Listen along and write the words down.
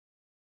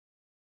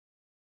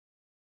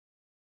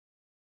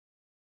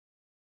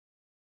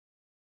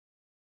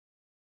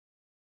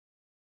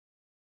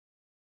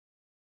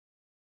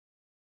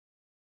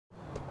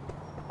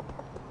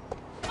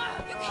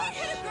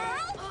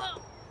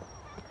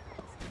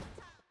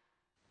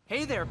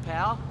Hey there,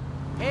 pal.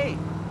 Hey.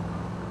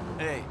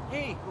 Hey.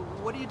 Hey,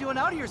 what are you doing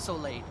out here so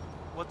late?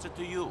 What's it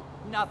to you?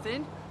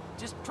 Nothing.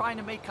 Just trying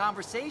to make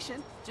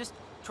conversation. Just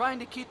trying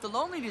to keep the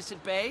loneliness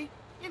at bay.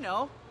 You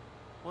know.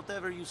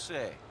 Whatever you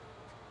say.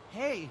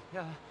 Hey,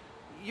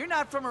 you're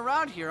not from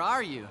around here,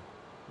 are you?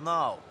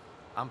 No,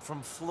 I'm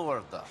from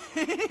Florida.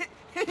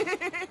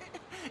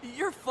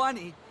 You're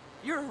funny.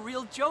 You're a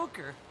real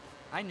joker.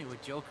 I knew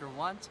a joker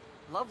once.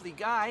 Lovely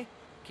guy.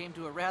 Came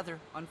to a rather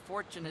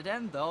unfortunate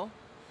end, though.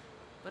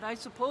 But I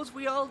suppose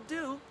we all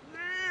do.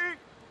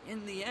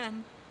 In the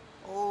end.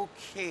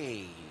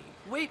 Okay.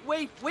 Wait,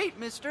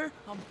 mister.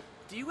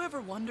 Do you ever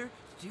wonder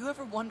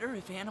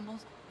if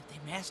animals, if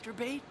they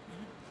masturbate?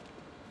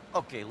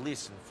 Okay,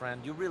 listen,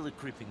 friend, you're really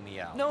creeping me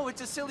out. No,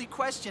 it's a silly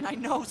question. I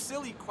know,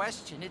 silly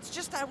question. It's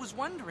just I was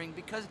wondering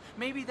because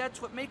maybe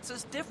that's what makes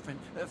us different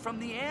from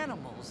the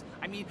animals.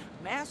 I mean,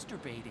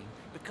 masturbating.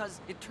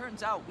 Because it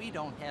turns out we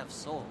don't have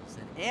souls,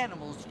 and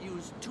animals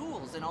use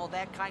tools and all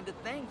that kind of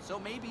thing. So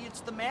maybe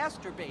it's the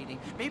masturbating.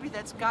 Maybe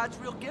that's God's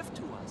real gift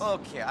to us.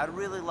 Okay, I'd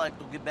really like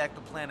to get back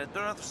to planet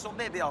Earth, so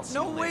maybe I'll see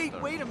you later.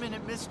 No, wait a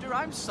minute, mister.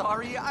 I'm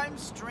sorry. I'm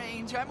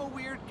strange. I'm a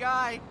weird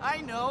guy.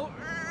 I know.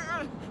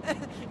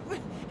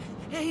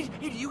 Hey,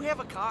 do you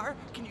have a car?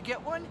 Can you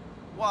get one?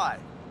 Why?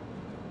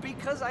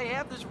 Because I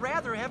have this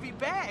rather heavy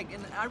bag,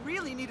 and I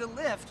really need a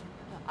lift.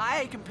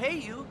 I can pay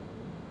you.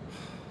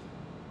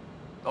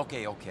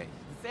 Okay.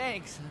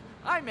 Thanks.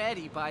 I'm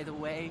Eddie, by the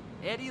way.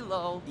 Eddie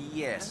Lowe.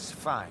 Yes,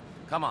 fine.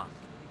 Come on.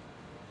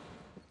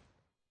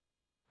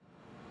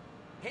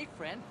 Hey,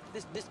 friend.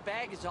 This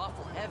bag is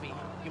awful heavy.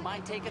 You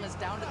mind taking us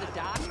down to the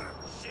dock?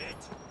 Shit!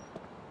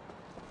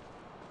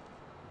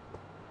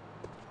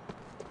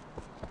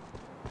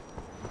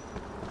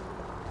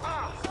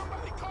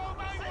 Somebody call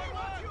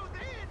 911!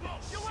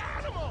 You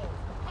animal!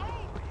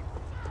 Holy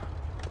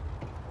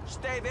fuck!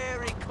 Stay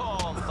very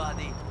calm,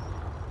 buddy.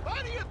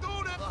 Why do you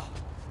do that?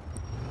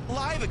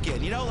 Live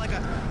again, you know, like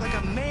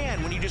a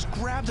man when you just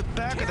grab the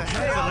back of the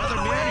head of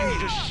another man and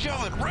you just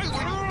shove it right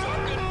where you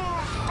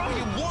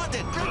want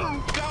it.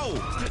 Go!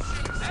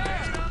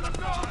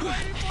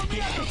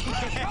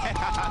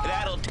 Yeah,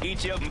 that'll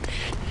teach him.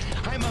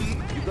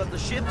 You got the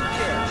ship to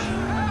catch.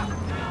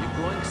 You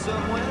going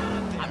somewhere?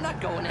 I'm not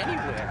going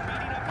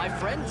anywhere. My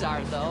friends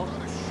are, though.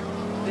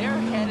 They're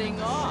heading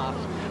off.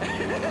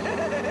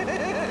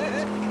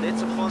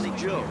 That's a funny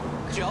joke.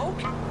 Joke?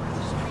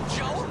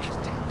 Joke?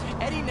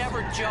 Eddie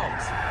never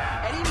jokes.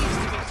 Eddie needs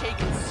to be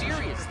taken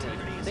seriously.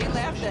 They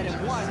laughed at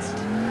him once,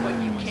 but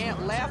you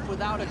can't laugh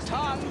without a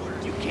tongue.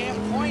 You can't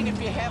point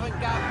if you haven't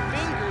got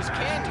fingers,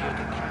 can you?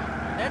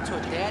 That's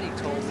what Daddy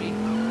told me,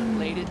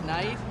 late at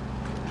night,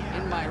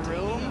 in my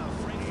room.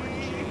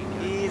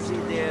 Easy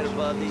there,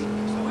 buddy.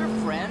 We're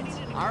friends,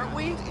 aren't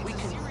we? We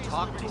can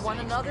talk to one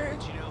another,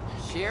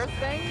 share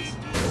things.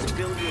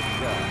 Spill your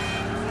guts.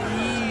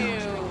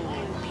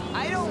 Ew.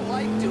 I don't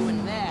like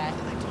doing that.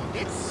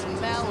 It's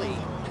smelly.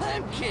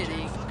 I'm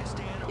kidding.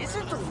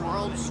 Isn't the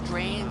world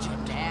strange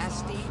and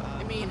nasty?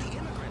 I mean,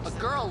 a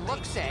girl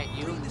looks at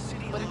you,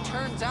 but it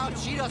turns out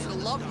she doesn't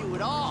love you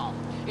at all.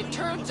 It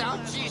turns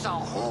out she's a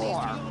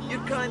whore.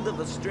 You're kind of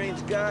a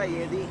strange guy,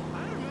 Eddie.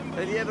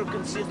 Have you ever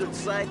considered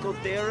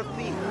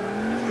psychotherapy?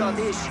 You've got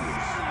issues.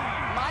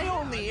 My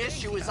only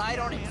issue is I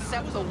don't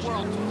accept the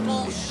world's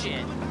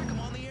bullshit. Come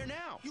on the air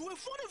now. You were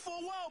funny for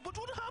a while, but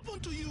what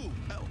happened to you?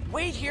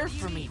 Wait here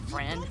for me,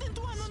 friend.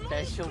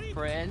 Special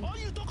friend. All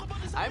you talk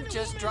about is I'm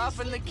just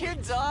dropping the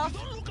kids off. You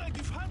don't look like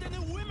you've had any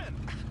women.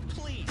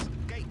 Please,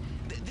 okay,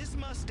 this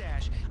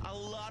mustache, a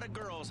lot of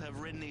girls have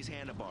ridden these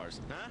handlebars,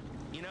 huh?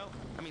 You know,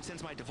 I mean,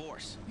 since my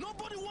divorce.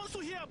 Nobody wants to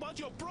hear about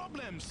your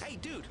problems. Hey,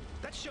 dude,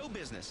 that's show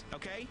business,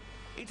 okay?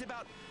 It's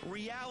about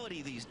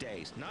reality these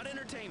days, not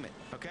entertainment,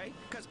 okay?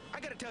 Because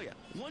I gotta tell you,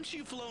 once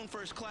you've flown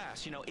first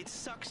class, you know, it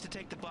sucks to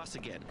take the bus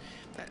again.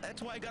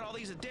 That's why I got all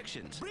these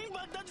addictions. Bring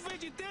back that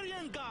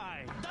vegetarian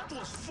guy. That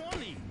was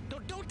funny.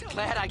 Don't tell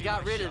Glad me I to do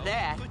got my rid show. of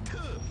that.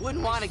 But,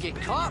 Wouldn't want to get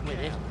caught with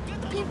it.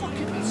 People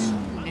can be so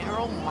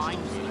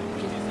narrow-minded.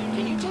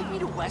 Can you take me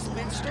to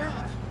Westminster?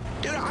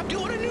 dude, I'm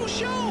doing a new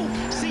show!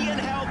 See you in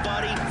hell,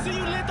 buddy. See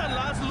you later,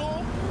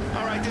 Laszlo.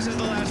 All right, this is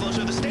the Laszlo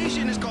show. The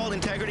station is called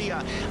Integrity.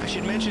 I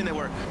should mention that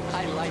we're...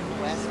 I like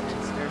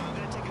Westminster.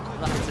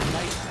 Lots of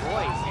nice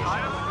boys here.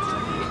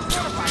 It's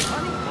one of my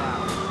hunting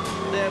grounds.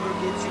 Never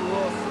gets you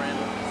off, friend.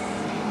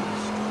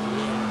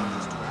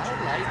 I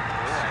like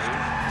boys.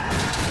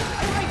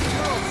 I like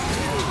girls,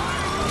 too.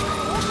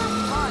 Both are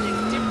fun in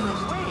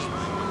different ways.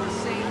 The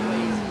same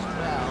ways as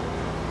well.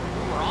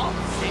 We're all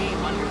the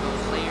same under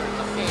those layers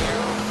of hair,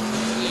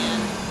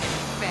 skin,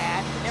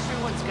 fat.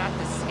 Everyone's got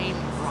the same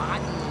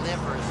rotten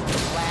livers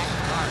and black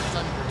marks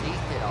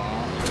underneath it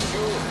all.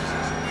 Sure.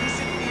 You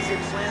should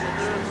visit planet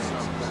Earth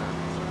sometime.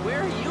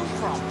 Where are you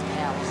from,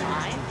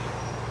 Palestine?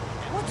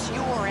 What's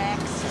your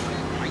accent?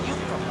 Are you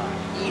from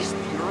East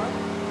Europe?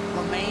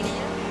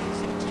 Romania?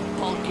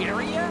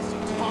 Bulgaria?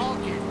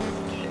 Balkan?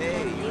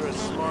 Hey, you're a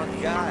smart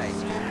guy.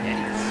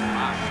 Eddie's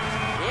smart.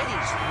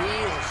 Eddie's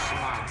real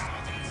smart.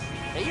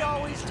 They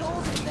always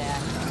told him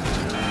that.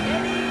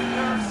 Eddie,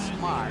 you're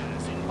smart. car.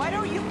 Why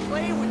don't you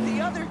play with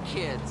the other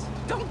kids?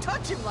 Don't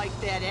touch him like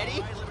that,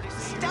 Eddie.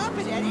 Stop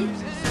it, Eddie.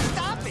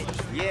 Stop it.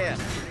 Yeah.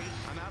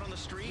 I'm out on the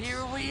street.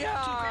 Here we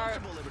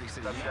are.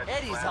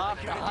 Eddie's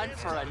off the hunt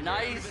for a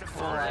nice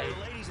toy.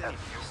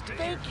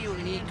 Thank you,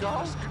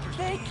 Nico.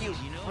 Thank you,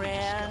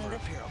 friend.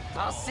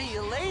 I'll see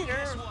you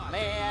later,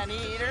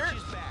 man-eater.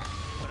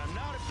 But I'm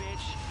not a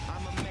bitch,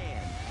 I'm a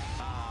man.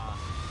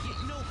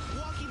 You know,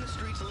 walking the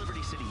streets of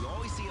Liberty City, you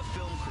always see a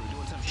film crew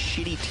doing some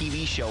shitty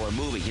TV show or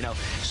movie, you know,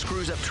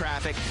 screws up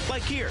traffic.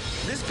 Like here,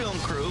 this film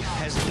crew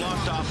has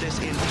blocked off this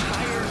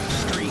entire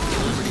street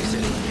in Liberty City.